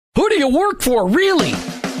Who do you work for, really?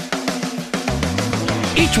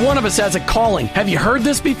 Each one of us has a calling. Have you heard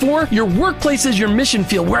this before? Your workplace is your mission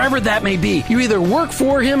field, wherever that may be. You either work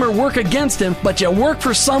for him or work against him, but you work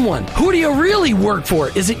for someone. Who do you really work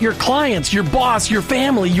for? Is it your clients, your boss, your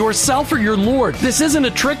family, yourself, or your Lord? This isn't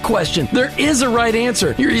a trick question. There is a right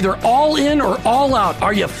answer. You're either all in or all out.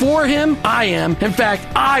 Are you for him? I am. In fact,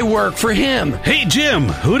 I work for him. Hey, Jim,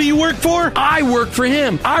 who do you work for? I work for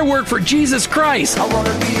him. I work for Jesus Christ. I want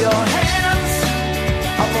to be your hands.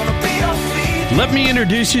 I want to be your feet. Let me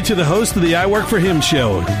introduce you to the host of the I Work For Him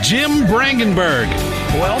show, Jim Brangenberg.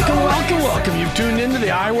 Welcome. You've tuned into the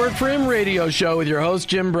I Work For Him radio show with your host,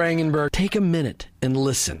 Jim Brangenberg. Take a minute and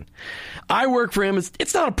listen. I Work For Him,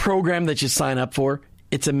 it's not a program that you sign up for.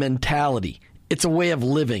 It's a mentality. It's a way of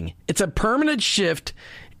living. It's a permanent shift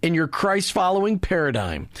in your Christ-following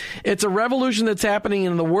paradigm. It's a revolution that's happening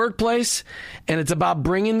in the workplace, and it's about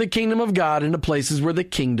bringing the kingdom of God into places where the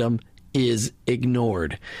kingdom is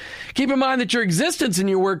ignored. Keep in mind that your existence in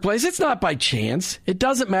your workplace, it's not by chance. It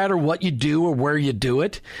doesn't matter what you do or where you do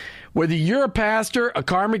it. Whether you're a pastor, a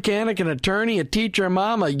car mechanic, an attorney, a teacher, a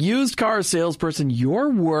mom, a used car salesperson, your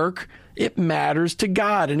work, it matters to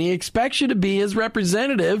God, and He expects you to be His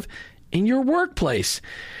representative in your workplace.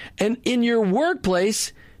 And in your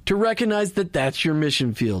workplace, to recognize that that's your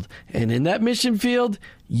mission field. And in that mission field,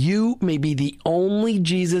 you may be the only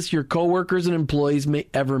Jesus your coworkers and employees may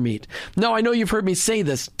ever meet. Now, I know you've heard me say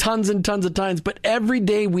this tons and tons of times, but every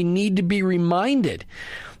day we need to be reminded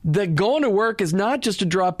that going to work is not just to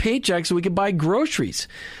draw paychecks so we can buy groceries.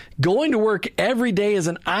 Going to work every day is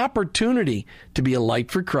an opportunity to be a light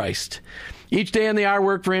for Christ. Each day on the I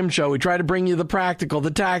Work For Him show, we try to bring you the practical, the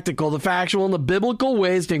tactical, the factual, and the biblical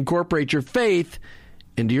ways to incorporate your faith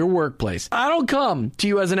into your workplace. I don't come to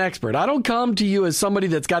you as an expert. I don't come to you as somebody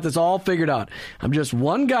that's got this all figured out. I'm just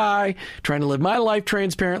one guy trying to live my life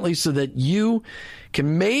transparently so that you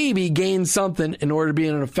can maybe gain something in order to be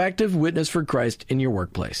an effective witness for Christ in your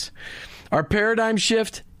workplace. Our paradigm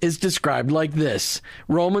shift is described like this.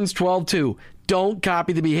 Romans 12:2. Don't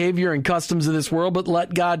copy the behavior and customs of this world, but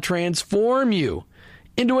let God transform you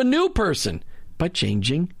into a new person by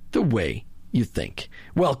changing the way you think.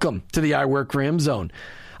 Welcome to the I Work For Him zone.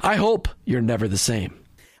 I hope you're never the same.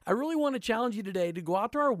 I really want to challenge you today to go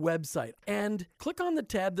out to our website and click on the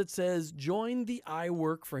tab that says Join the I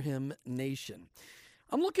Work For Him Nation.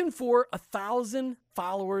 I'm looking for 1,000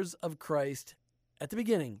 followers of Christ at the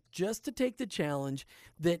beginning, just to take the challenge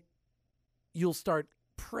that you'll start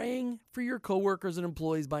praying for your coworkers and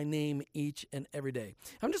employees by name each and every day.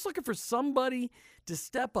 I'm just looking for somebody to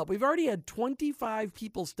step up. We've already had 25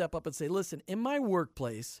 people step up and say, listen, in my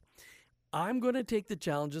workplace, I'm going to take the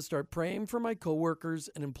challenge to start praying for my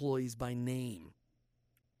coworkers and employees by name.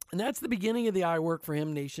 And that's the beginning of the I Work For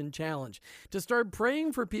Him Nation challenge, to start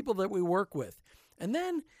praying for people that we work with. And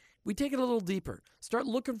then we take it a little deeper, start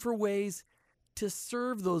looking for ways to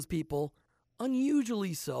serve those people,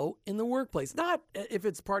 unusually so, in the workplace. Not if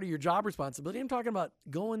it's part of your job responsibility. I'm talking about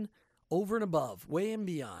going over and above, way and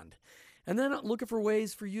beyond. And then looking for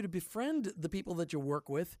ways for you to befriend the people that you work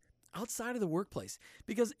with outside of the workplace,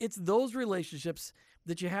 because it's those relationships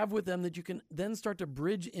that you have with them that you can then start to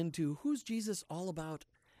bridge into who's Jesus all about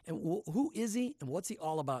and who is he and what's he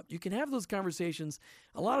all about. You can have those conversations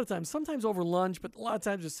a lot of times, sometimes over lunch, but a lot of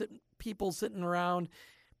times just people sitting around.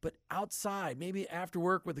 But outside, maybe after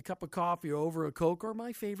work with a cup of coffee or over a Coke, or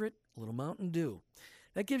my favorite, a little Mountain Dew.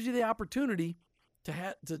 That gives you the opportunity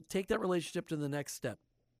to take that relationship to the next step.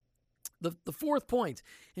 The fourth point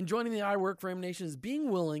in joining the I Work For Him Nation is being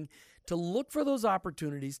willing to look for those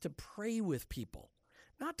opportunities to pray with people.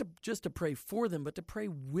 Not just to pray for them, but to pray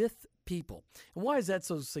with people. And why is that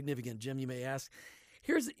so significant, Jim, you may ask?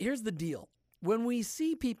 Here's the deal. When we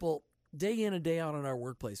see people day in and day out in our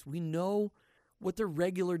workplace, we know what their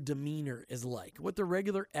regular demeanor is like, what their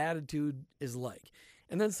regular attitude is like.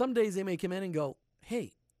 And then some days they may come in and go,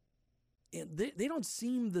 hey, they don't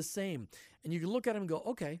seem the same. And you can look at them and go,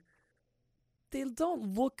 okay, they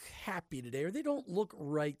don't look happy today, or they don't look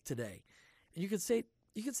right today. And you could say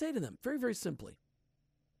to them very, very simply,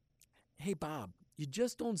 hey, Bob, you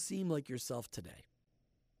just don't seem like yourself today.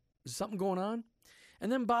 Is something going on?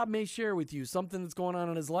 And then Bob may share with you something that's going on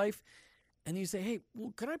in his life. And you say, hey,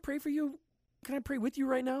 well, can I pray for you? Can I pray with you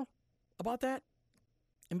right now about that?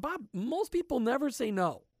 And Bob, most people never say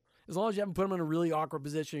no. As long as you haven't put them in a really awkward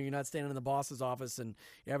position, you're not standing in the boss's office and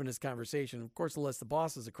you're having this conversation. Of course, unless the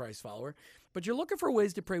boss is a Christ follower. But you're looking for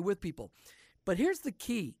ways to pray with people. But here's the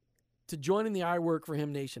key to joining the I Work For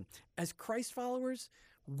Him Nation. As Christ followers,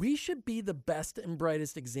 we should be the best and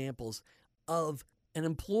brightest examples of an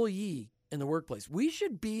employee in the workplace. We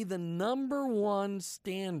should be the number one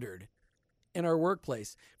standard in our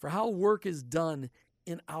workplace for how work is done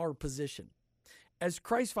in our position. As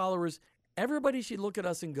Christ followers, everybody should look at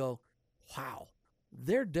us and go, wow,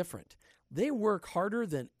 they're different. They work harder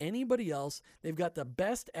than anybody else. They've got the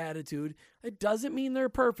best attitude. It doesn't mean they're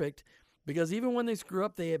perfect, because even when they screw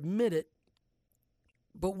up, they admit it.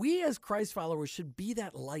 But we as Christ followers should be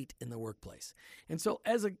that light in the workplace. And so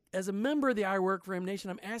as a member of the I Work for Him Nation,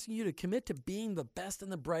 I'm asking you to commit to being the best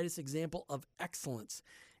and the brightest example of excellence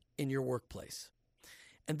in your workplace.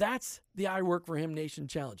 And that's the I Work for Him Nation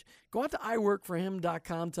Challenge. Go out to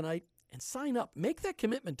iworkforhim.com tonight and sign up. Make that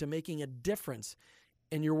commitment to making a difference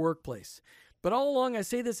in your workplace. But all along, I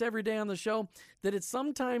say this every day on the show, that it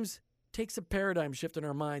sometimes takes a paradigm shift in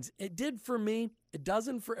our minds. It did for me. It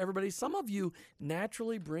doesn't for everybody. Some of you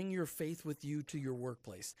naturally bring your faith with you to your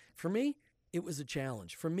workplace. For me, it was a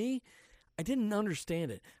challenge. For me, I didn't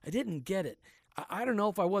understand it. I didn't get it. I don't know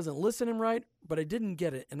if I wasn't listening right, but I didn't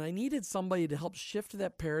get it. And I needed somebody to help shift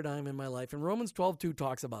that paradigm in my life. And Romans 12:2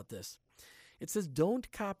 talks about this. It says,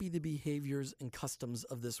 don't copy the behaviors and customs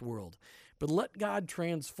of this world, but let God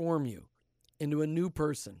transform you into a new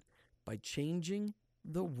person by changing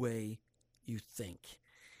the way you think.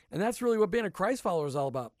 And that's really what being a Christ follower is all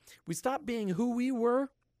about. We stop being who we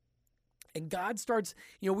were, and God starts,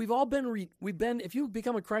 we've all been, if you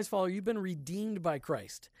become a Christ follower, you've been redeemed by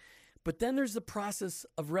Christ. But then there's the process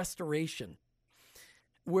of restoration,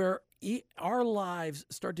 where our lives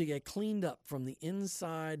start to get cleaned up from the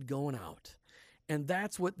inside going out. And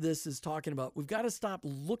that's what this is talking about. We've got to stop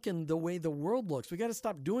looking the way the world looks. We've got to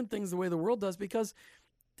stop doing things the way the world does, because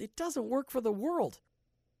it doesn't work for the world.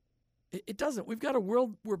 It doesn't. We've got a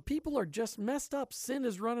world where people are just messed up. Sin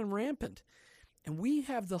is running rampant. And we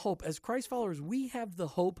have the hope. As Christ followers, we have the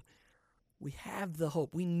hope. We have the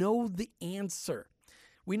hope. We know the answer.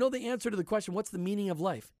 We know the answer to the question, what's the meaning of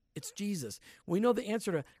life? It's Jesus. We know the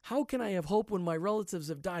answer to, how can I have hope when my relatives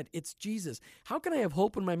have died? It's Jesus. How can I have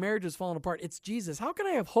hope when my marriage is falling apart? It's Jesus. How can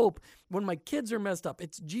I have hope when my kids are messed up?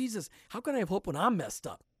 It's Jesus. How can I have hope when I'm messed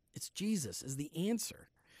up? It's Jesus is the answer.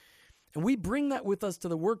 And we bring that with us to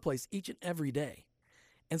the workplace each and every day.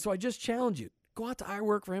 And so I just challenge you, go out to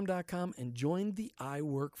iworkforhim.com and join the I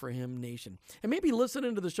Work for Him Nation. And maybe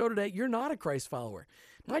listening to the show today, you're not a Christ follower.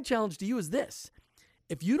 My challenge to you is this.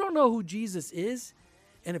 If you don't know who Jesus is,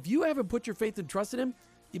 and if you haven't put your faith and trust in Him,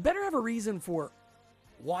 you better have a reason for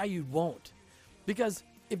why you won't. Because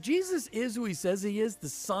if Jesus is who He says He is, the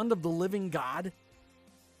Son of the living God,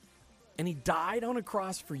 and He died on a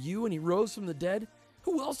cross for you and He rose from the dead,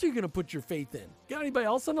 who else are you going to put your faith in? Got anybody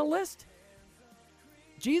else on the list?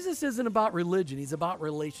 Jesus isn't about religion. He's about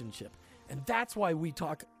relationship. And that's why we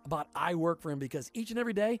talk about I Work for Him, because each and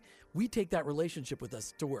every day we take that relationship with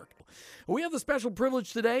us to work. We have the special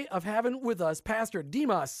privilege today of having with us Pastor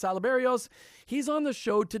Dimas Saliberios. He's on the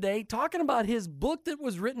show today talking about his book that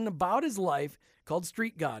was written about his life called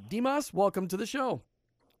Street God. Dimas, welcome to the show.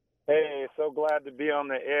 Hey, so glad to be on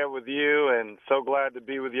the air with you, and so glad to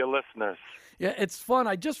be with your listeners. Yeah, it's fun.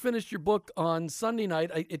 I just finished your book on Sunday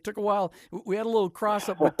night. It took a while. We had a little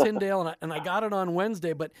cross-up with Tyndale, and I got it on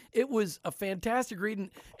Wednesday, but it was a fantastic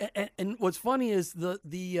reading. And what's funny is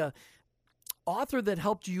the author that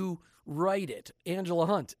helped you write it, Angela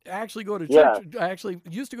Hunt, I actually go to church. Yeah. I actually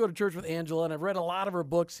used to go to church with Angela, and I've read a lot of her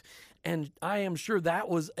books, and I am sure that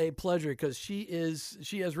was a pleasure, because she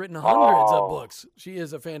has written hundreds of books. She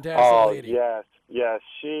is a fantastic lady. Yes.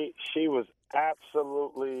 She was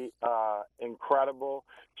absolutely incredible.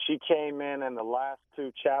 She came in the last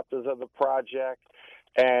 2 chapters of the project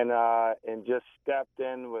and just stepped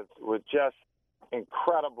in with just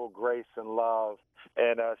incredible grace and love.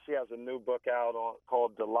 And she has a new book out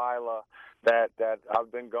called Delilah that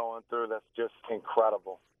I've been going through. That's just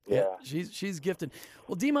incredible. Yeah. She's gifted.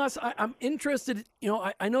 Well, Dimas, I'm interested.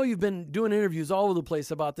 I know you've been doing interviews all over the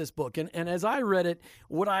place about this book, and as I read it,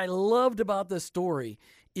 what I loved about this story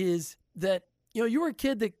is that you were a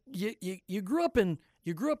kid that you grew up in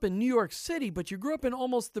New York City, but you grew up in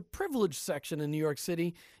almost the privileged section in New York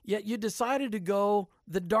City. Yet you decided to go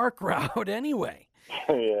the dark route anyway.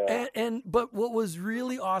 Yeah. But what was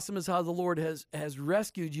really awesome is how the Lord has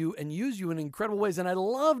rescued you and used you in incredible ways. And I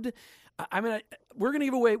loved. We're going to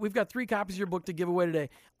give away. We've got 3 copies of your book to give away today.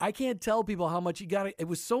 I can't tell people how much you got. It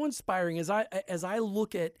was so inspiring. As I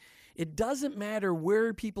look at, it doesn't matter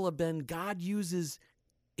where people have been. God uses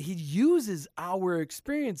he uses our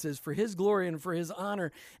experiences for his glory and for his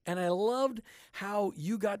honor. And I loved how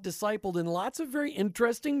you got discipled in lots of very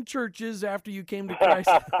interesting churches after you came to Christ.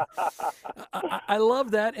 I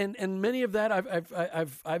love that, and many of that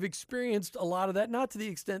I've experienced a lot of that, not to the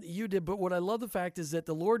extent that you did. But what I love the fact is that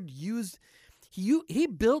the Lord used he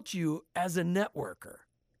built you as a networker.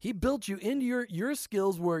 He built you into your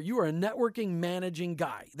skills where you are a networking, managing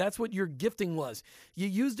guy. That's what your gifting was. You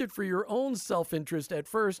used it for your own self-interest at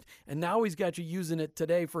first, and now he's got you using it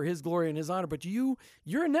today for his glory and his honor. But you're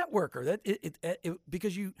a networker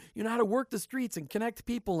because you know how to work the streets and connect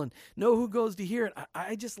people and know who goes to hear it.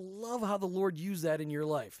 I just love how the Lord used that in your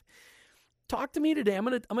life. Talk to me today. I'm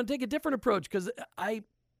gonna take a different approach because I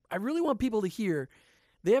really want people to hear.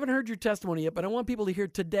 They haven't heard your testimony yet, but I want people to hear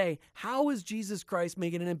today. How is Jesus Christ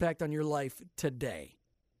making an impact on your life today?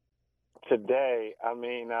 Today, I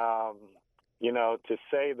mean, to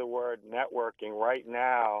say the word networking right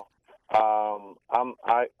now,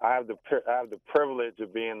 I have the privilege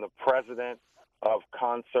of being the president of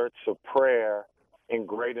Concerts of Prayer in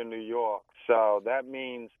Greater New York. So that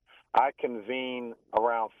means I convene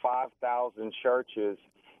around 5,000 churches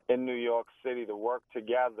in New York City to work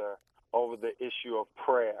together over the issue of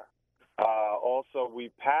prayer. Also,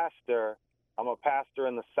 I'm a pastor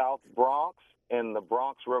in the South Bronx, in the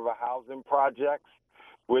Bronx River Housing Projects,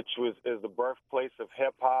 which is the birthplace of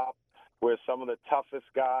hip-hop, where some of the toughest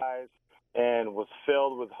guys and was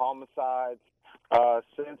filled with homicides.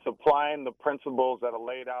 Since applying the principles that are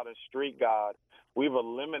laid out in Street God, we've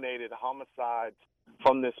eliminated homicides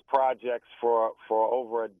from this project for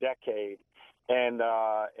over a decade. And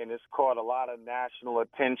it's caught a lot of national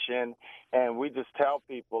attention. And we just tell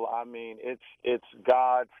people, I mean, it's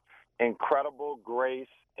God's incredible grace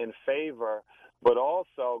and favor, but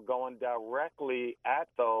also going directly at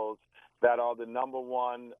those that are the number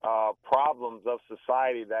one problems of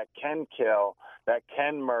society that can kill, that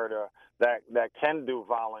can murder, that can do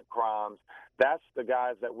violent crimes. That's the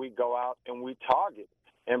guys that we go out and we target.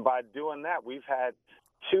 And by doing that, we've had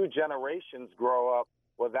 2 generations grow up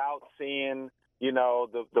without seeing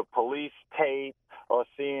the police tape or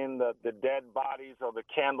seeing the dead bodies or the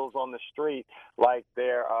candles on the street like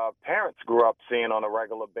their parents grew up seeing on a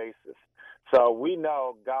regular basis. So we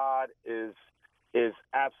know God is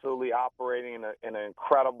absolutely operating in an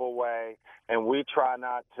incredible way, and we try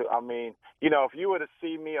not to. I mean, if you were to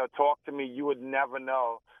see me or talk to me, you would never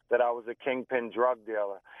know that I was a kingpin drug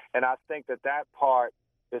dealer. And I think that part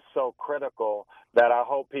is so critical that I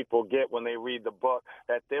hope people get when they read the book,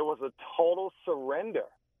 that there was a total surrender.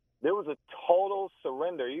 There was a total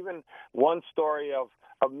surrender. Even one story of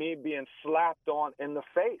me being slapped on in the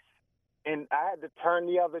face, and I had to turn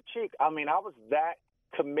the other cheek. I mean, I was that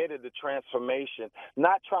committed to transformation,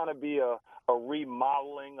 not trying to be a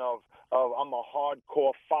remodeling of I'm a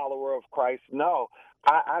hardcore follower of Christ. No,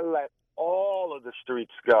 I let all of the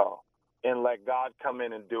streets go and let God come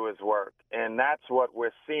in and do his work. And that's what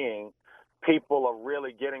we're seeing. People are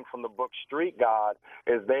really getting from the book Street God,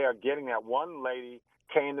 is they are getting that. One lady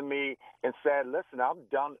came to me and said, listen, I'm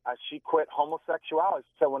done. She quit homosexuality.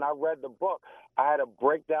 So when I read the book, I had to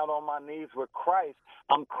break down on my knees with Christ.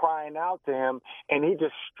 I'm crying out to him, and he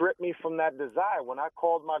just stripped me from that desire. When I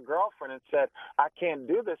called my girlfriend and said, I can't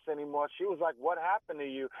do this anymore, she was like, what happened to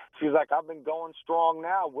you? She's like, I've been going strong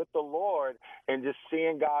now with the Lord and just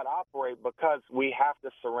seeing God operate, because we have to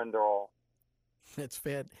surrender all. That's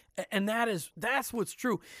fed. And that's what's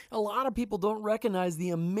true. A lot of people don't recognize the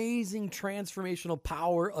amazing transformational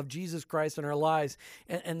power of Jesus Christ in our lives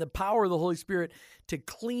and the power of the Holy Spirit to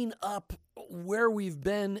clean up where we've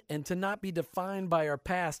been and to not be defined by our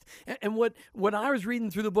past. And when I was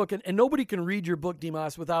reading through the book, and nobody can read your book,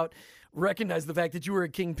 Dimas, without recognize the fact that you were a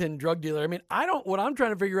kingpin drug dealer. I mean, what I'm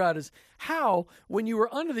trying to figure out is how, when you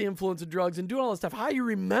were under the influence of drugs and doing all this stuff, how you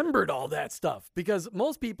remembered all that stuff. Because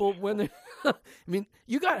most people, when they, I mean,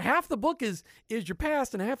 you got half the book is your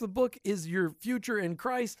past and half the book is your future in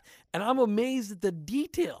Christ. And I'm amazed at the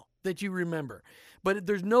detail that you remember. But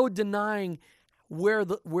there's no denying where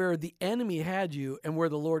the enemy had you and where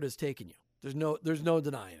the Lord has taken you. There's no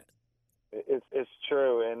denying it. It's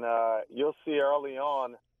true. And you'll see early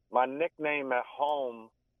on, my nickname at home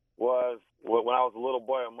was, when I was a little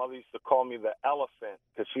boy, my mother used to call me the elephant,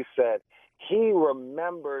 because she said, he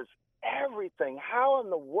remembers everything. How in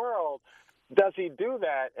the world does he do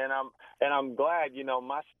that? And I'm glad,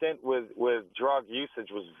 my stint with drug usage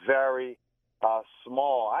was very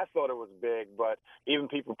small. I thought it was big, but even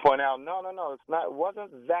people point out, no, it's not. It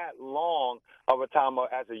wasn't that long of a time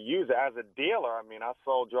as a user, as a dealer. I mean, I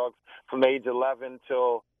sold drugs from age 11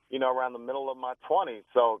 till around the middle of my 20s.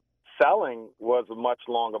 So selling was a much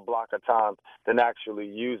longer block of time than actually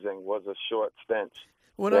using was a short stint.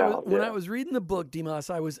 When I was reading the book, Demas,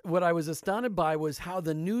 what I was astounded by was how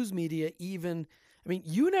the news media even. I mean,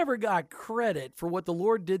 you never got credit for what the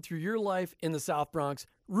Lord did through your life in the South Bronx.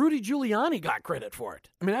 Rudy Giuliani got credit for it.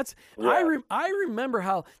 I mean, that's I remember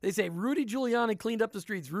how they say Rudy Giuliani cleaned up the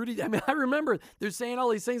streets. I remember they're saying all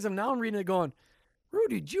these things, and now I'm reading it going,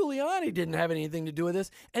 Rudy Giuliani didn't have anything to do with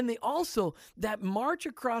this. And they also, that march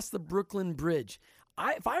across the Brooklyn Bridge,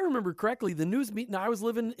 if I remember correctly, the news media, I was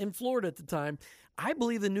living in Florida at the time, I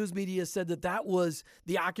believe the news media said that was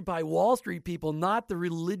the Occupy Wall Street people, not the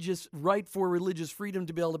religious right for religious freedom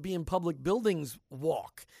to be able to be in public buildings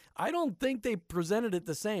walk. I don't think they presented it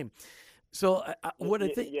the same. So what I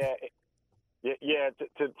think... Yeah,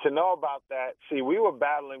 to know about that, see, we were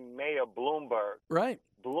battling Mayor Bloomberg. Right.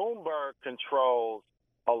 Bloomberg controls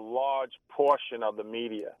a large portion of the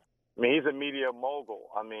media. I mean, he's a media mogul.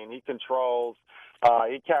 I mean, he controls,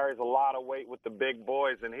 he carries a lot of weight with the big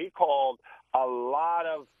boys, and he called a lot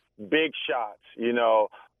of big shots,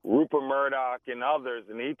 Rupert Murdoch and others,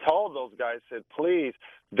 and he told those guys, said, please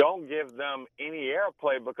don't give them any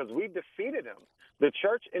airplay because we defeated him. The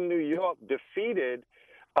church in New York defeated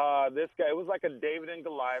this guy. It was like a David and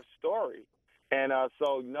Goliath story. And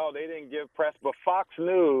so, no, they didn't give press. But Fox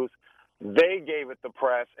News, they gave it the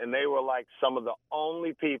press, and they were like some of the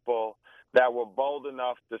only people that were bold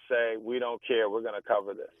enough to say, we don't care, we're going to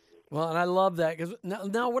cover this. Well, and I love that because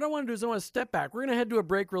now what I want to do is I want to step back. We're going to head to a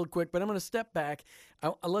break real quick, but I'm going to step back.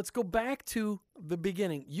 Let's go back to the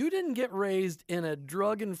beginning. You didn't get raised in a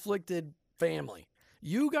drug-inflicted family.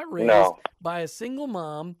 You got raised by a single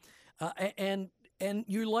mom, and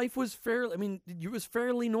your life was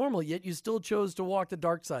fairly normal, yet you still chose to walk the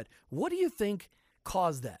dark side. What do you think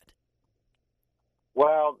caused that?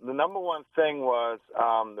 Well, the number one thing was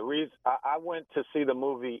the reason I went to see the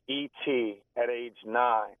movie E.T. at age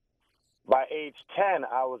 9. By age 10,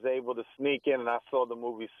 I was able to sneak in and I saw the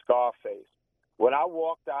movie Scarface. When I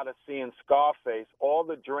walked out of seeing Scarface, all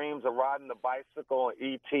the dreams of riding the bicycle and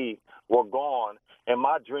E.T. were gone, and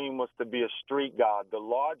my dream was to be a street god. The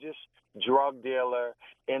largest drug dealer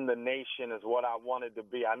in the nation is what I wanted to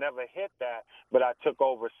be. I never hit that, but I took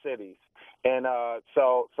over cities. And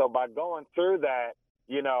so by going through that,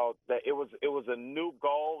 that it was a new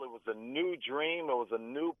goal, it was a new dream, it was a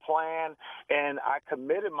new plan, and I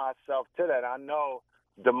committed myself to that. I know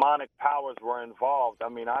demonic powers were involved. I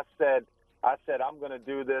mean, I said I'm going to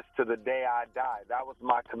do this to the day I die. That was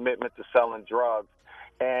my commitment to selling drugs,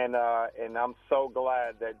 and I'm so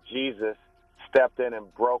glad that Jesus stepped in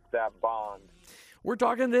and broke that bond. We're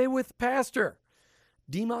talking today with Pastor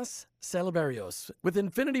Demas Salibarios with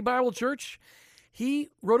Infinity Bible Church. He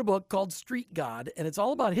wrote a book called Street God, and it's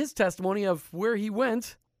all about his testimony of where he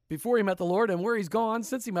went before he met the Lord and where he's gone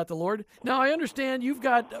since he met the Lord. Now, I understand you've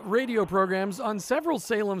got radio programs on several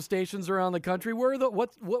Salem stations around the country.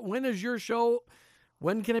 When is your show?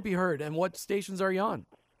 When can it be heard, and what stations are you on?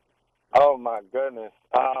 Oh, my goodness.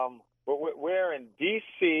 We're in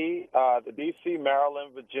D.C., the D.C.,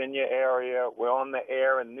 Maryland, Virginia area. We're on the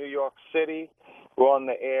air in New York City. We're on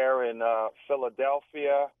the air in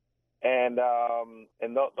Philadelphia. And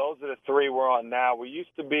those are the three we're on now. We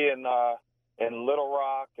used to be in Little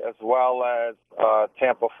Rock as well as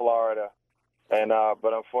Tampa, Florida, and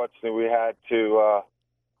but unfortunately we had to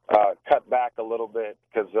cut back a little bit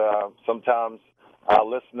because sometimes our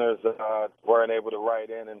listeners weren't able to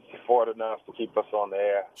write in and support enough to keep us on the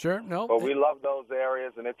air. Sure, no. But we love those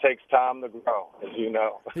areas, and it takes time to grow, as you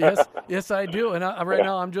know. Yes, I do. And right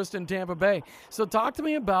now I'm just in Tampa Bay. So talk to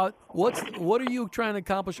me about what are you trying to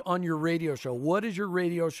accomplish on your radio show? What is your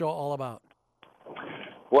radio show all about?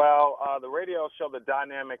 Well, the radio show, The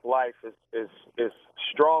Dynamic Life, is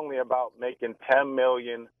strongly about making 10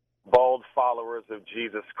 million bold followers of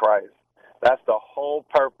Jesus Christ. That's the whole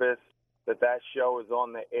purpose that show is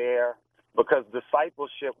on the air, because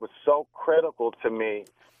discipleship was so critical to me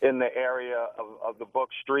in the area of the book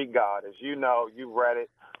Street God. As you know, you read it.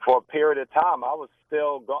 For a period of time, I was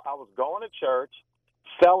going to church,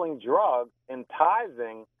 selling drugs, and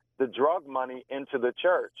tithing the drug money into the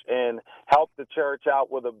church and helped the church out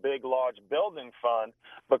with a big, large building fund,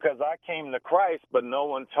 because I came to Christ, but no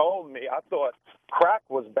one told me. I thought crack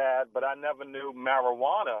was bad, but I never knew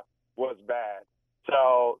marijuana was bad.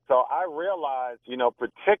 So I realized,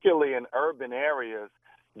 particularly in urban areas,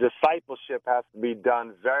 discipleship has to be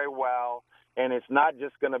done very well, and it's not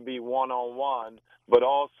just going to be one-on-one, but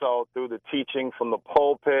also through the teaching from the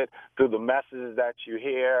pulpit, through the messages that you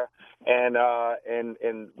hear, and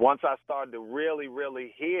once I started to really,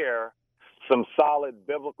 really hear some solid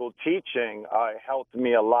biblical teaching helped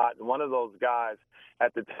me a lot. And one of those guys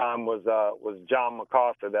at the time was John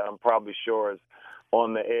MacArthur, that I'm probably sure is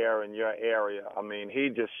on the air in your area. I mean, he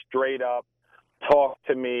just straight up talked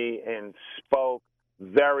to me and spoke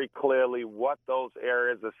very clearly what those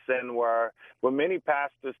areas of sin were. When many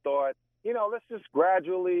pastors thought, let's just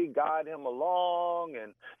gradually guide him along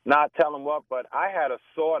and not tell him what. But I had a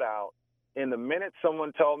sort out. In the minute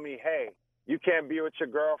someone told me, hey, you can't be with your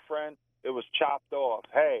girlfriend, it was chopped off.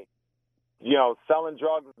 Hey, selling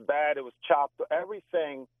drugs is bad, it was chopped off.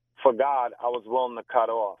 Everything for God I was willing to cut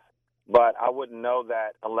off. But I wouldn't know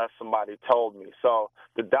that unless somebody told me. So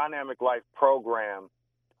the Dynamic Life program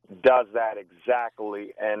does that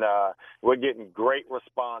exactly. And we're getting great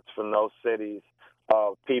response from those cities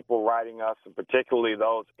of people writing us, and particularly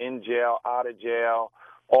those in jail, out of jail,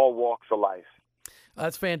 all walks of life.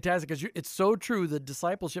 That's fantastic, because it's so true, the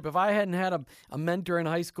discipleship. If I hadn't had a mentor in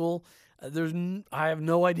high school, I have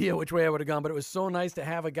no idea which way I would have gone, but it was so nice to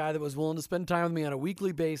have a guy that was willing to spend time with me on a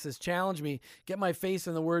weekly basis, challenge me, get my face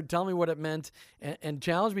in the Word, tell me what it meant, and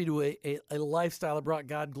challenge me to a lifestyle that brought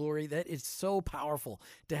God glory. That is so powerful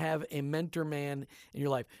to have a mentor man in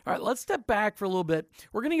your life. All right, let's step back for a little bit.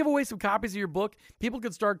 We're going to give away some copies of your book. People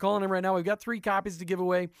could start calling in right now. We've got 3 copies to give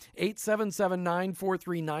away.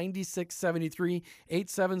 877-943-9673,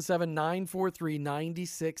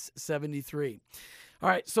 877-943-9673. All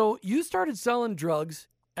right, so you started selling drugs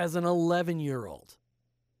as an 11-year-old.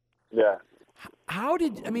 Yeah.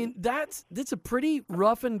 That's a pretty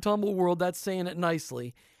rough and tumble world. That's saying it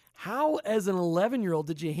nicely. How, as an 11-year-old,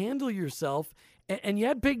 did you handle yourself? And you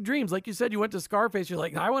had big dreams, like you said. You went to Scarface. You're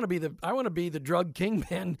like, I want to be the drug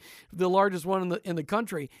kingpin, the largest one in the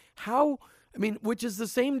country. Which is the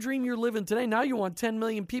same dream you're living today. Now you want 10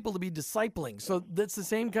 million people to be discipling. So that's the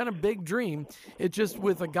same kind of big dream. It's just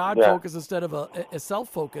with a God focus instead of a self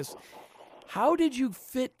focus. How did you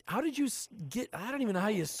get? I don't even know how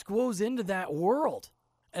you squoze into that world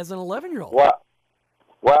as an 11-year-old.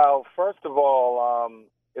 Well, first of all,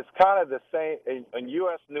 it's kind of the same. In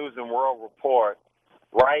U.S. News and World Report,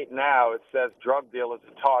 right now it says drug dealers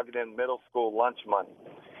are targeting middle school lunch money.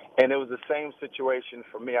 And it was the same situation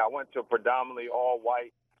for me. I went to a predominantly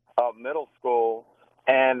all-white middle school,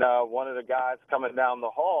 and one of the guys coming down the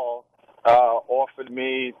hall offered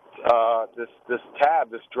me this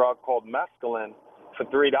drug called mescaline for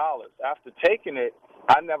 $3. After taking it,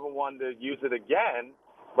 I never wanted to use it again,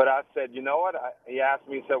 but I said, you know what? He asked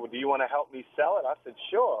me, he said, well, do you want to help me sell it? I said,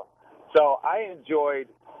 sure. So I enjoyed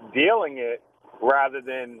dealing it rather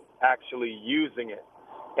than actually using it.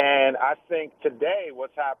 And I think today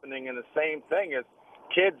what's happening, and the same thing, is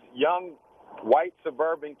kids, young white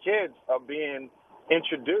suburban kids, are being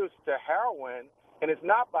introduced to heroin, and it's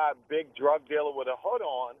not by a big drug dealer with a hood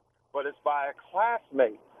on, but it's by a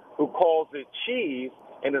classmate who calls it cheese,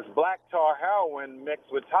 and it's black tar heroin mixed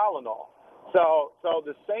with Tylenol. So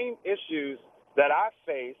the same issues that I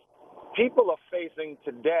faced, people are facing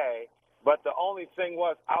today, but the only thing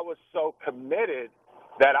was I was so committed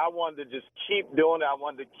that I wanted to just keep doing it. I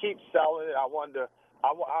wanted to keep selling it. I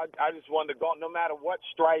just wanted to go, no matter what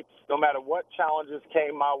stripes, no matter what challenges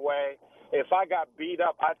came my way. If I got beat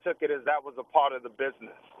up, I took it as that was a part of the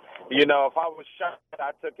business. If I was shot,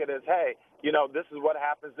 I took it as, hey, this is what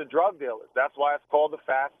happens to drug dealers. That's why it's called the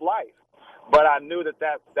fast life. But I knew that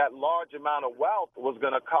large amount of wealth was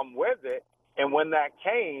going to come with it. And when that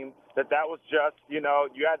came, that was just, you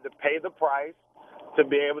had to pay the price to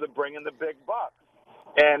be able to bring in the big bucks.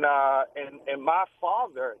 And my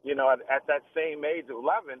father, at that same age of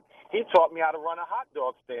 11, he taught me how to run a hot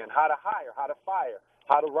dog stand, how to hire, how to fire,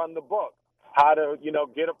 how to run the book, how to,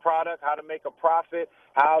 get a product, how to make a profit,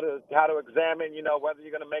 how to examine, whether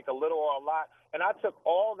you're going to make a little or a lot. And I took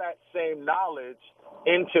all that same knowledge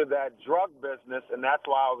into that drug business, and that's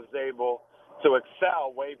why I was able to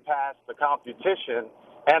excel way past the competition.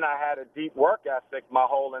 And I had a deep work ethic my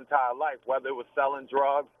whole entire life, whether it was selling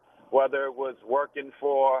drugs, whether it was working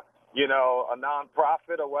for, a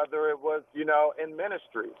nonprofit, or whether it was, in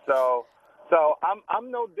ministry. So I'm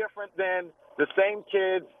no different than the same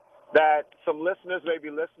kids that some listeners may be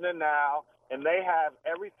listening now, and they have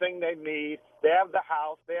everything they need. They have the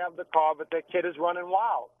house, they have the car, but their kid is running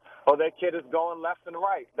wild, or their kid is going left and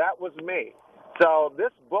right. That was me. So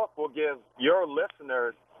this book will give your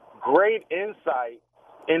listeners great insight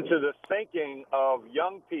into the thinking of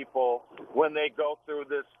young people when they go through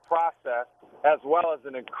this process, as well as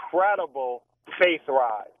an incredible faith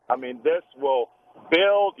ride. I mean, this will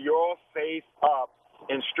build your faith up.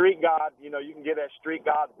 In Street God, you can get it at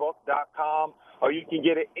streetgodbook.com, or you can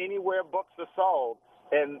get it anywhere books are sold.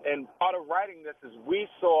 And part of writing this is we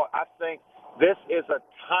saw, I think, This is a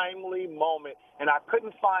timely moment, and I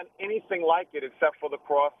couldn't find anything like it except for the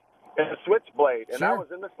cross and the switchblade, and that was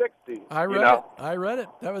in the 60s. I read it.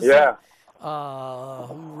 That was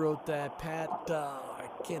who wrote that? Pat. I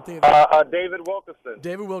can't think of it. David Wilkerson.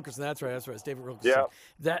 David Wilkerson. That's right. It's David Wilkerson.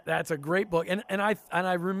 Yeah. That's a great book. And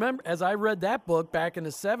I remember as I read that book back in the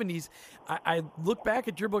 70s, I look back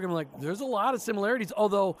at your book and I'm like, there's a lot of similarities,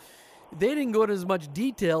 although they didn't go into as much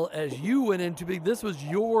detail as you went into. This was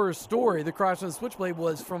your story. The Cross and the Switchblade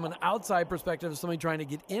was from an outside perspective of somebody trying to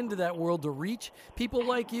get into that world to reach people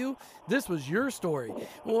like you. This was your story.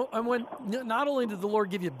 Well, and when not only did the Lord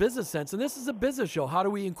give you business sense, and this is a business show, how do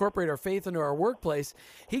we incorporate our faith into our workplace?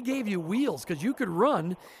 He gave you wheels because you could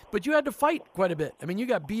run, but you had to fight quite a bit. I mean, you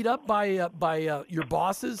got beat up by your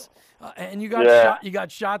bosses, and you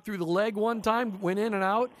got shot through the leg one time, went in and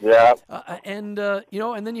out. Yeah. And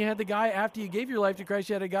then you had the guy, after you gave your life to Christ,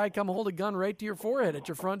 you had a guy come hold a gun right to your forehead at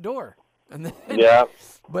your front door. And then,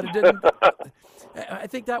 but it didn't. I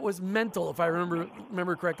think that was mental, if I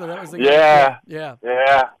remember correctly. That was the guy. Yeah.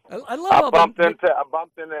 I love. I bumped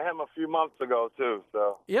into him a few months ago too.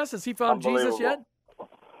 So yes, has he found Jesus yet?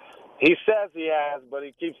 He says he has, but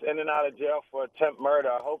he keeps in and out of jail for attempt murder.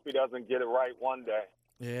 I hope he doesn't get it right one day.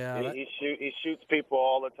 Yeah, he shoots people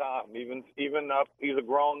all the time. Even up, he's a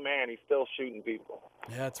grown man. He's still shooting people.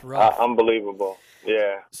 Yeah, that's rough. Unbelievable.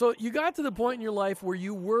 Yeah. So you got to the point in your life where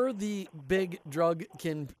you were the big drug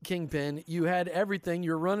kingpin. You had everything.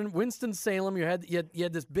 You were running Winston-Salem. You had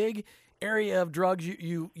this big area of drugs.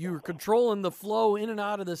 You were controlling the flow in and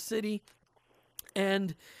out of the city,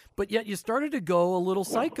 but yet you started to go a little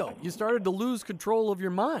psycho. You started to lose control of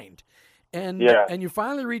your mind. And you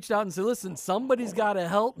finally reached out and said, listen, somebody's got to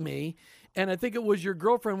help me. And I think it was your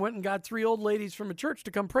girlfriend went and got 3 old ladies from a church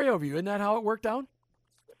to come pray over you. Isn't that how it worked out?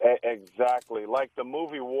 Exactly. Like the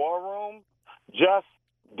movie War Room, just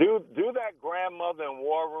do that grandmother in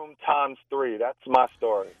War Room ×3. That's my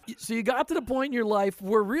story. So you got to the point in your life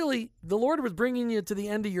where really the Lord was bringing you to the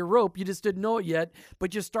end of your rope. You just didn't know it yet,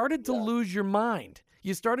 but you started to lose your mind.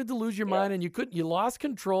 You started to lose your mind, and you lost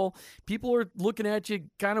control. People were looking at you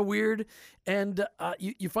kind of weird, and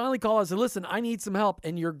you finally called us and said, listen, I need some help.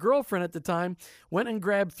 And your girlfriend at the time went and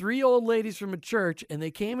grabbed 3 old ladies from a church, and they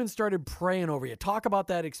came and started praying over you. Talk about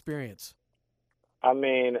that experience. I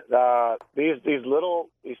mean, these 3 little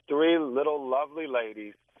lovely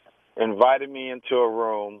ladies invited me into a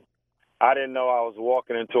room. I didn't know I was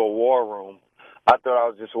walking into a war room. I thought I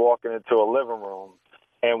was just walking into a living room.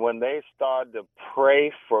 And when they started to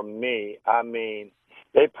pray for me, I mean,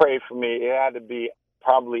 they prayed for me. It had to be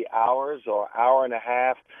probably hours or hour and a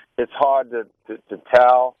half. It's hard to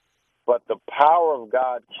tell. But the power of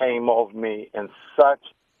God came over me in such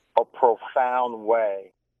a profound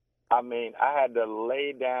way. I mean, I had to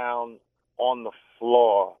lay down on the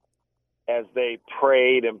floor as they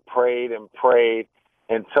prayed and prayed and prayed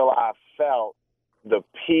until I felt the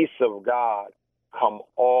peace of God come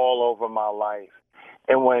all over my life.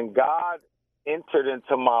 And when God entered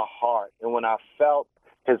into my heart and when I felt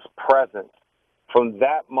his presence, from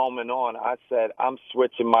that moment on, I said, I'm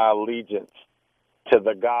switching my allegiance to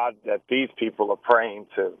the God that these people are praying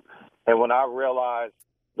to. And when I realized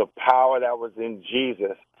the power that was in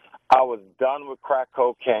Jesus, I was done with crack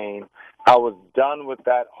cocaine. I was done with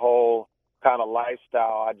that whole kind of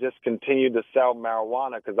lifestyle. I just continued to sell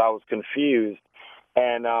marijuana because I was confused.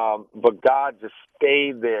 And but God just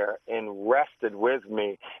stayed there and rested with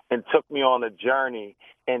me and took me on a journey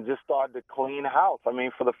and just started to clean house. I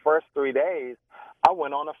mean, for the first 3 days, I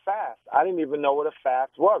went on a fast. I didn't even know what a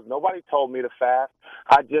fast was. Nobody told me to fast.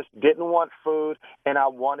 I just didn't want food, and I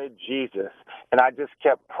wanted Jesus. And I just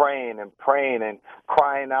kept praying and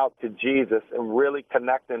crying out to Jesus and really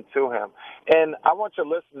connecting to him. And I want your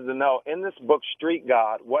listeners to know, in this book, Street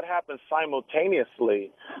God, what happened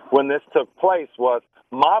simultaneously when this took place was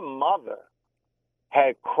my mother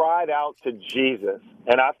had cried out to Jesus,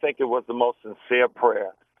 and I think it was the most sincere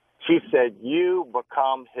prayer. She said, you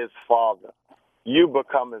become his father. You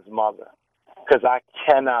become his mother, because I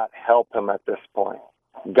cannot help him at this point.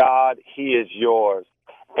 God, he is yours.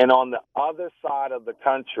 And on the other side of the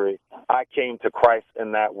country, I came to Christ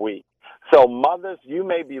in that week. So mothers, you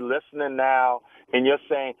may be listening now, and you're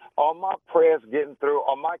saying, are my prayers getting through?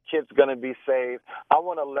 Are my kids going to be saved? I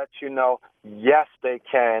want to let you know, yes, they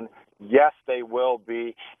can. Yes, they will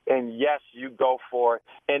be. And yes, you go for it.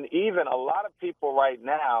 And even a lot of people right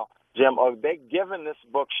now, Jim, they're giving this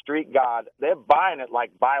book, Street God, they're buying it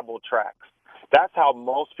like Bible tracts. That's how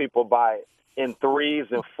most people buy it, in 3s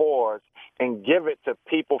and 4s, and give it to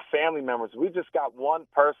people, family members. We just got one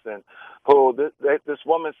person who, this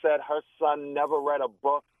woman said her son never read a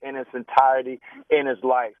book in its entirety in his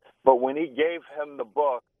life. But when he gave him the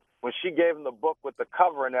book, when she gave him the book with the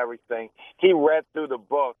cover and everything, he read through the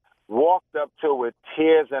book, walked up to her with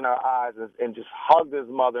tears in her eyes, and just hugged his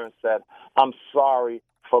mother and said, "I'm sorry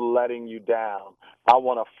for letting you down. I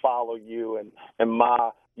want to follow you, and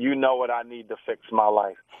Ma, you know what I need to fix my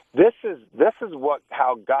life." This is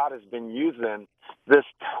how God has been using this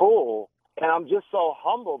tool. And I'm just so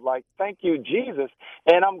humbled, like, thank you, Jesus.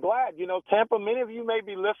 And I'm glad, Tampa, many of you may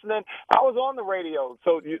be listening. I was on the radio,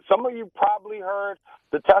 so some of you probably heard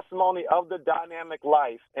the testimony of the dynamic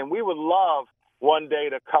life. And we would love one day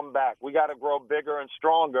to come back. We got to grow bigger and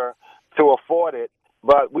stronger to afford it.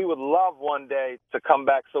 But we would love one day to come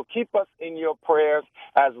back. So keep us in your prayers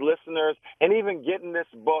as listeners. And even getting this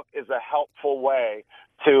book is a helpful way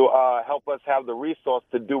to help us have the resource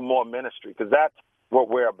to do more ministry, because that's what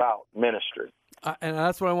we're about, ministry. And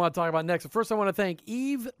that's what I want to talk about next. First, I want to thank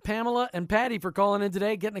Eve, Pamela, and Patty for calling in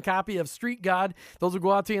today, getting a copy of Street God. Those will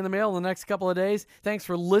go out to you in the mail in the next couple of days. Thanks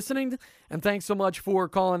for listening, and thanks so much for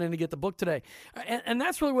calling in to get the book today. And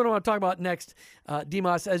that's really what I want to talk about next,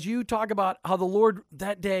 Dimas, as you talk about how the Lord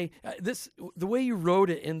that day, the way you wrote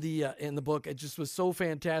it in the book, it just was so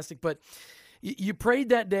fantastic. But you prayed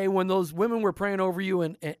that day when those women were praying over you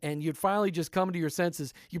and you'd finally just come to your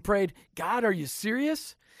senses. You prayed, "God, are you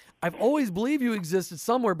serious? I've always believed you existed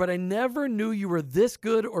somewhere, but I never knew you were this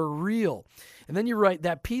good or real." And then you write,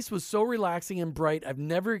 "That peace was so relaxing and bright. I've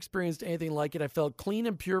never experienced anything like it. I felt clean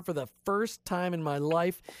and pure for the first time in my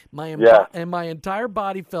life. And my entire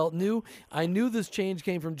body felt new. I knew this change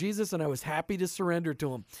came from Jesus, and I was happy to surrender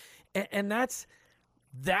to him." And that's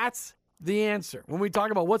the answer. When we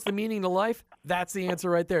talk about what's the meaning to life, that's the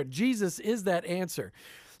answer right there. Jesus is that answer.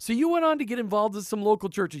 So you went on to get involved in some local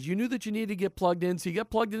churches. You knew that you needed to get plugged in, so you got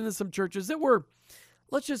plugged into some churches that were,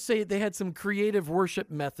 let's just say, they had some creative worship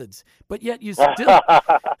methods, but yet you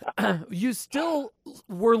still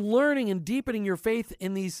were learning and deepening your faith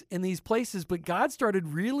in these places. But God started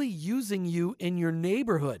really using you in your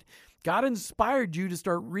neighborhood. God inspired you to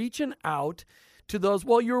start reaching out to those.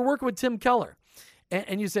 Well, you were working with Tim Keller.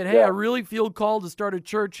 And you said, "Hey, I really feel called to start a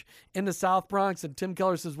church in the South Bronx." And Tim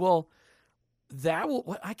Keller says, "Well,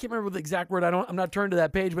 I can't remember the exact word. I'm not turned to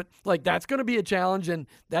that page, but like, that's going to be a challenge, and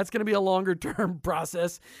that's going to be a longer term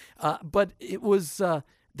process." But it was,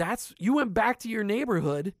 you went back to your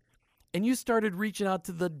neighborhood and you started reaching out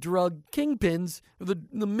to the drug kingpins,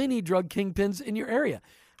 the mini drug kingpins in your area.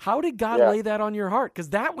 How did God lay that on your heart?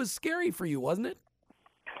 Because that was scary for you, wasn't it?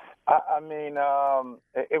 I mean,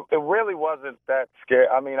 it really wasn't that scary.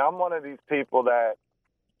 I mean, I'm one of these people that,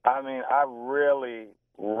 I really,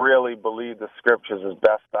 really believe the scriptures as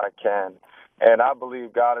best I can. And I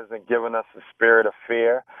believe God hasn't given us a spirit of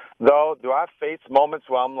fear. Though, do I face moments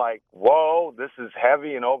where I'm like, whoa, this is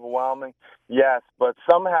heavy and overwhelming? Yes, but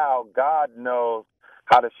somehow God knows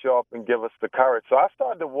how to show up and give us the courage. So I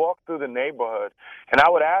started to walk through the neighborhood, and I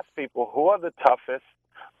would ask people, who are the toughest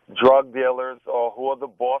drug dealers or who are the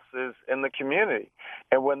bosses in the community?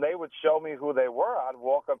 And when they would show me who they were, I'd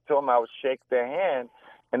walk up to them, I would shake their hand,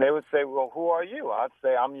 and they would say, "Well, who are you?" I'd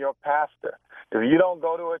say, "I'm your pastor. If you don't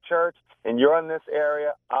go to a church and you're in this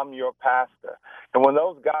area, I'm your pastor." And when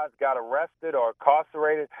those guys got arrested or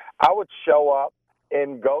incarcerated, I would show up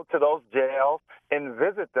and go to those jails and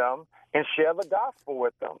visit them and share the gospel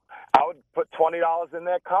with them. I would put $20 in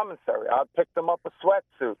their commissary. I'd pick them up a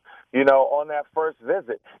sweatsuit, on that first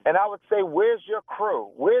visit. And I would say, "Where's your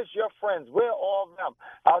crew? Where's your friends? Where are all of them?"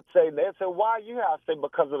 I would say, they'd say, "Why are you here?" I'd say,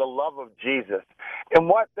 "Because of the love of Jesus." And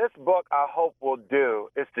what this book, I hope, will do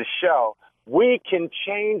is to show we can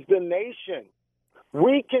change the nation.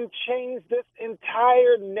 We can change this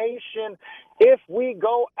entire nation if we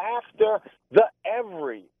go after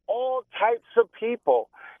all types of people.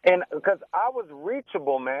 And because I was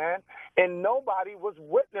reachable, man, and nobody was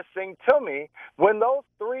witnessing to me when those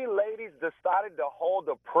three ladies decided to hold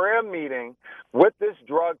a prayer meeting with this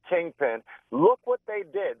drug kingpin. Look what they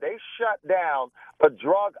did. They shut down a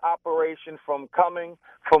drug operation from coming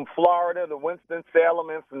from Florida to Winston-Salem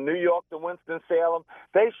and from New York to Winston-Salem.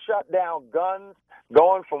 They shut down guns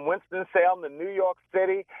going from Winston-Salem to New York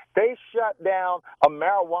City. They shut down a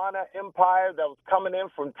marijuana empire that was coming in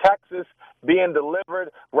from Texas, being delivered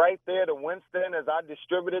right there to Winston as I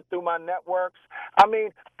distributed through my networks. I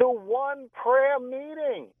mean, through one prayer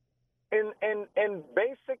meeting in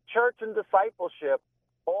basic church and discipleship,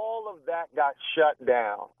 all of that got shut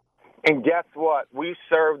down. And guess what? We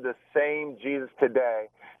serve the same Jesus today.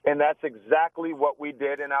 And that's exactly what we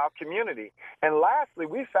did in our community. And lastly,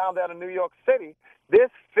 we found out in New York City, there's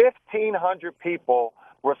 1,500 people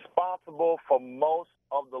responsible for most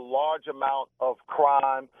of the large amount of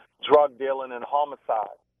crime, drug dealing, and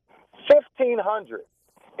homicide. 1,500.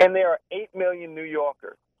 and there are 8 million New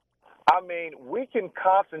Yorkers. I mean, we can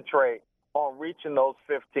concentrate on reaching those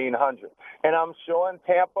 1,500. And I'm sure in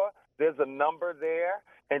Tampa, there's a number there.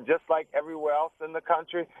 And just like everywhere else in the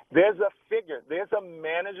country, there's a figure. There's a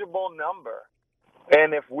manageable number.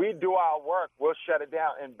 And if we do our work, we'll shut it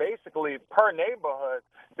down. And basically, per neighborhood,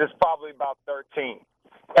 there's probably about 13.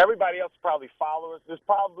 Everybody else is probably followers. There's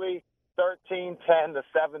probably 13, 10 to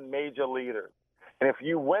 7 major leaders. And if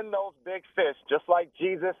you win those big fish, just like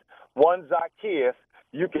Jesus won Zacchaeus,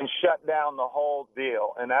 you can shut down the whole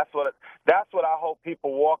deal. And that's what I hope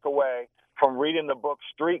people walk away from reading the book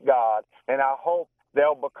Street God. And I hope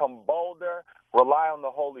they'll become bolder, rely on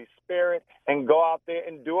the Holy Spirit, and go out there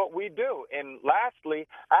and do what we do. And lastly,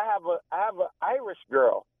 I have an Irish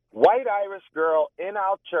girl, white Irish girl in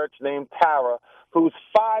our church named Tara, who's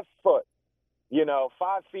 5 foot,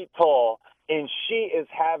 5 feet tall, and she is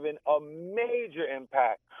having a major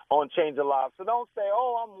impact on changing lives. So don't say,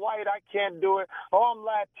 oh, I'm white, I can't do it, oh, I'm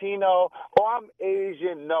Latino, or I'm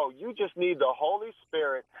Asian. No, you just need the Holy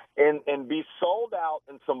Spirit and be sold out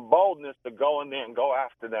and some boldness to go in there and go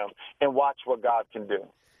after them and watch what God can do.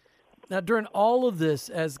 Now, during all of this,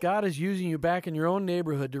 as God is using you back in your own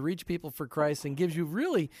neighborhood to reach people for Christ and gives you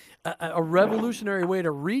really a revolutionary way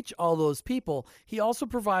to reach all those people, he also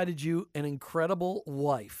provided you an incredible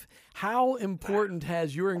wife. How important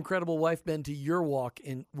has your incredible wife been to your walk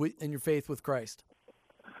in your faith with Christ?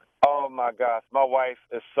 Oh, my gosh. My wife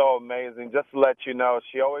is so amazing. Just to let you know,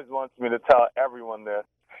 she always wants me to tell everyone this.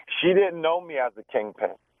 She didn't know me as a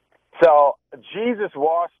kingpin. So Jesus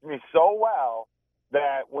washed me so well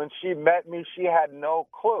that when she met me, she had no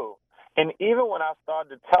clue. And even when I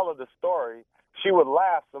started to tell her the story, she would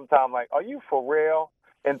laugh sometimes like, are you for real?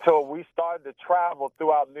 Until we started to travel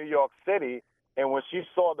throughout New York City, and when she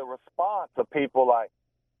saw the response of people like,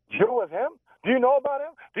 you're with him? Do you know about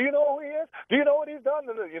him? Do you know who he is? Do you know what he's done?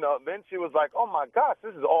 Then she was like, oh, my gosh,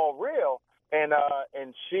 this is all real. And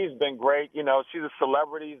she's been great. She's a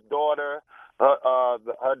celebrity's daughter.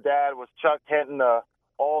 Her dad was Chuck Hinton,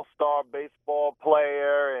 all-star baseball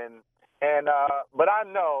player, but I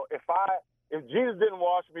know if Jesus didn't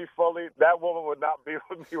wash me fully, that woman would not be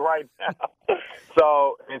with me right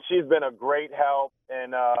now. And she's been a great help,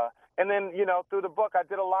 and then through the book I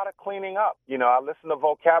did a lot of cleaning up. I listened to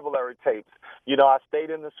vocabulary tapes. I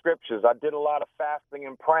stayed in the scriptures. I did a lot of fasting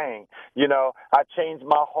and praying. I changed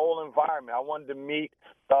my whole environment. I wanted to meet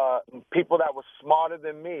people that were smarter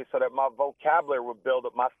than me so that my vocabulary would build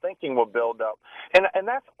up, my thinking would build up. And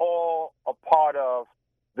that's all a part of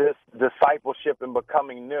this discipleship and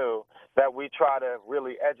becoming new, that we try to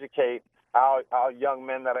really educate our young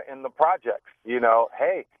men that are in the projects.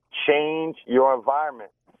 Hey, change your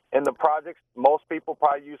environment. In the projects, most people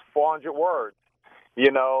probably use 400 words.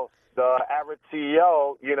 The average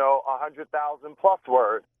CEO, 100,000 plus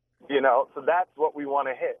words. So that's what we want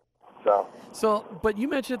to hit. But you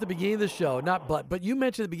mentioned at the beginning of the show, but you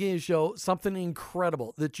mentioned at the beginning of the show something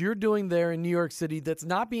incredible that you're doing there in New York City that's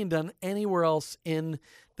not being done anywhere else in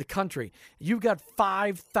the country. You've got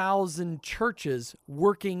 5,000 churches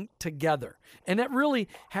working together. And that really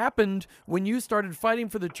happened when you started fighting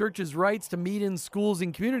for the church's rights to meet in schools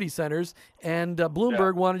and community centers, and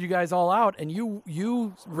Bloomberg wanted you guys all out, and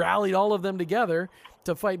you rallied all of them together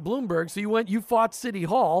to fight Bloomberg. So you fought City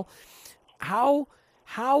Hall. How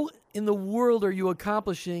in the world are you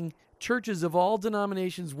accomplishing churches of all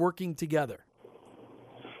denominations working together?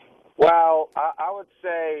 Well, I would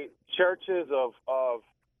say churches of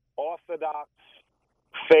Orthodox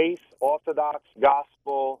faith, Orthodox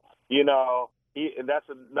gospel, that's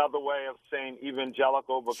another way of saying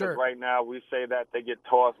evangelical, because right now we say that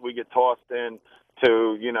we get tossed into,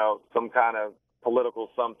 some kind of political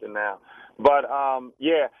something now. But,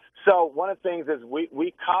 so one of the things is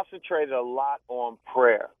we concentrated a lot on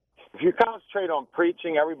prayer. If you concentrate on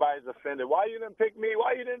preaching, everybody's offended. Why you didn't pick me?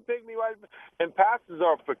 Why you didn't pick me? And pastors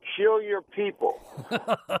are peculiar people.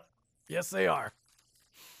 Yes, they are.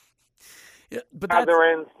 Yeah, but go ahead.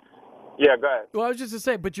 Well, I was just to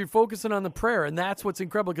say, but you're focusing on the prayer, and that's what's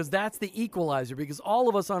incredible, because that's the equalizer, because all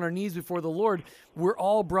of us on our knees before the Lord, we're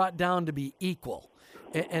all brought down to be equal.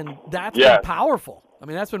 And that's been powerful. I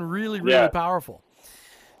mean, that's been really, really powerful.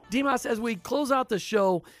 Dimas, as we close out the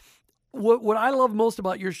show, what I love most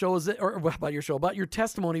about your show about your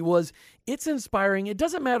testimony was it's inspiring. It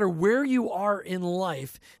doesn't matter where you are in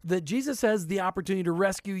life, that Jesus has the opportunity to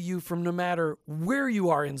rescue you from no matter where you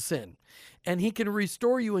are in sin. And he can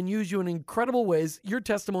restore you and use you in incredible ways. Your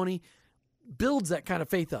testimony builds that kind of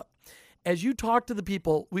faith up. As you talk to the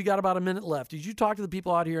people, we got about a minute left. As you talk to the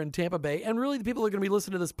people out here in Tampa Bay, and really the people that are going to be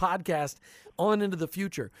listening to this podcast on into the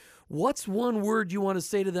future, what's one word you want to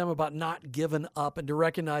say to them about not giving up and to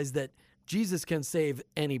recognize that Jesus can save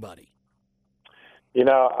anybody? You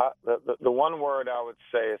know, the one word I would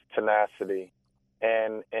say is tenacity.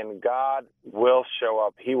 And God will show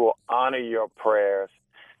up. He will honor your prayers.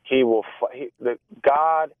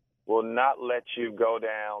 God will not let you go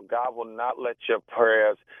down. God will not let your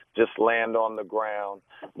prayers just land on the ground.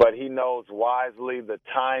 But he knows wisely the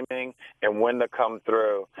timing and when to come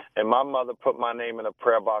through. And my mother put my name in a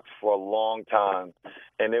prayer box for a long time.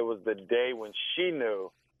 And it was the day when she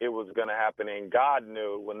knew it was going to happen. And God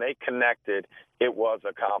knew when they connected, it was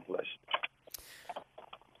accomplished.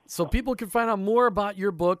 So people can find out more about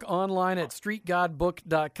your book online at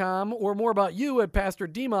streetgodbook.com or more about you at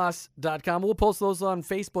pastordemas.com. We'll post those on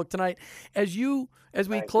Facebook tonight. As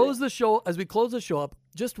we close the show up,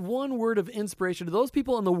 just one word of inspiration to those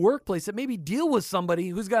people in the workplace that maybe deal with somebody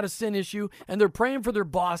who's got a sin issue and they're praying for their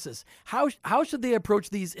bosses. How should they approach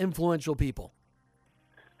these influential people?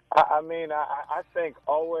 I think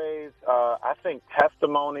always, I think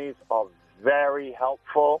testimonies are very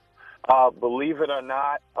helpful. Believe it or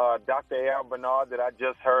not, Dr. A.R. Bernard that I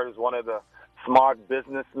just heard is one of the smart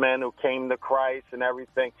businessmen who came to Christ and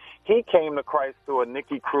everything. He came to Christ through a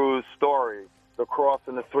Nicky Cruz story, the cross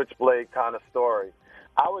and the switchblade kind of story.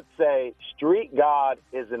 I would say Street God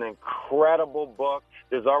is an incredible book.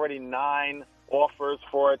 There's already 9 offers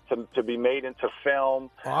for it to be made into film.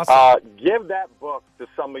 Awesome. Give that book to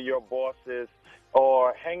some of your bosses,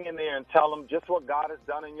 or hang in there and tell them just what God has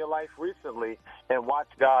done in your life recently, and watch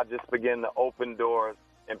God just begin to open doors,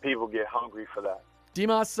 and people get hungry for that.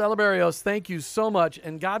 Demas Celebarios, thank you so much,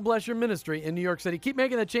 and God bless your ministry in New York City. Keep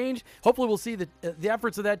making the change. Hopefully we'll see the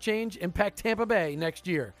efforts of that change impact Tampa Bay next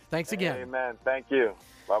year. Thanks again. Amen. Thank you.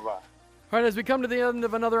 Bye-bye. All right, as we come to the end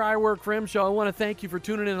of another I Work for Him show, I want to thank you for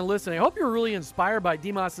tuning in and listening. I hope you're really inspired by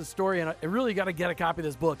Demas' story, and I really got to get a copy of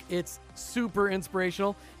this book. It's super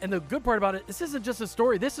inspirational, and the good part about it, this isn't just a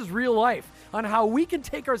story. This is real life on how we can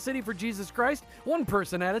take our city for Jesus Christ one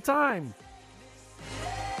person at a time.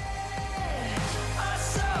 Our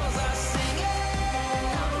souls are singing.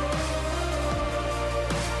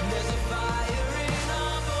 There's a fire in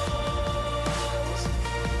our bones.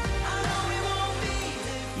 I know we won't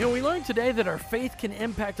be. You know, we learned today that our faith can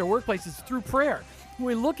impact our workplaces through prayer. When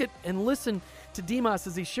we look at and listen to Demas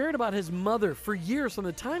as he shared about his mother for years, from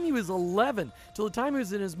the time he was 11 till the time he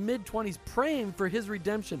was in his mid-20s, praying for his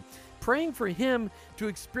redemption, praying for him to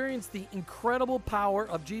experience the incredible power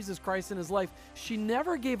of Jesus Christ in his life. She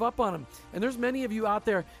never gave up on him. And there's many of you out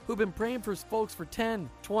there who've been praying for folks for 10,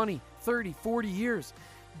 20, 30, 40 years.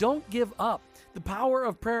 Don't give up. The power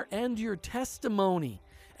of prayer and your testimony.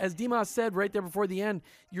 As Demas said right there before the end,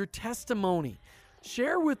 your testimony.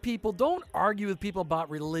 Share with people. Don't argue with people about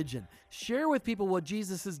religion. Share with people what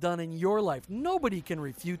Jesus has done in your life. Nobody can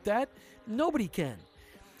refute that. Nobody can.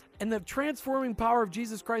 And the transforming power of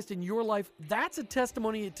Jesus Christ in your life, that's a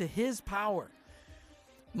testimony to his power.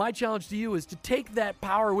 My challenge to you is to take that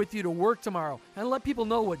power with you to work tomorrow and let people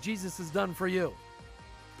know what Jesus has done for you.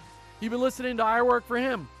 You've been listening to I Work for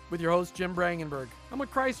Him with your host, Jim Brangenberg. I'm a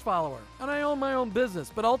Christ follower, and I own my own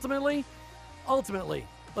business. But ultimately,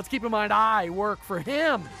 let's keep in mind, I work for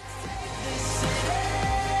Him.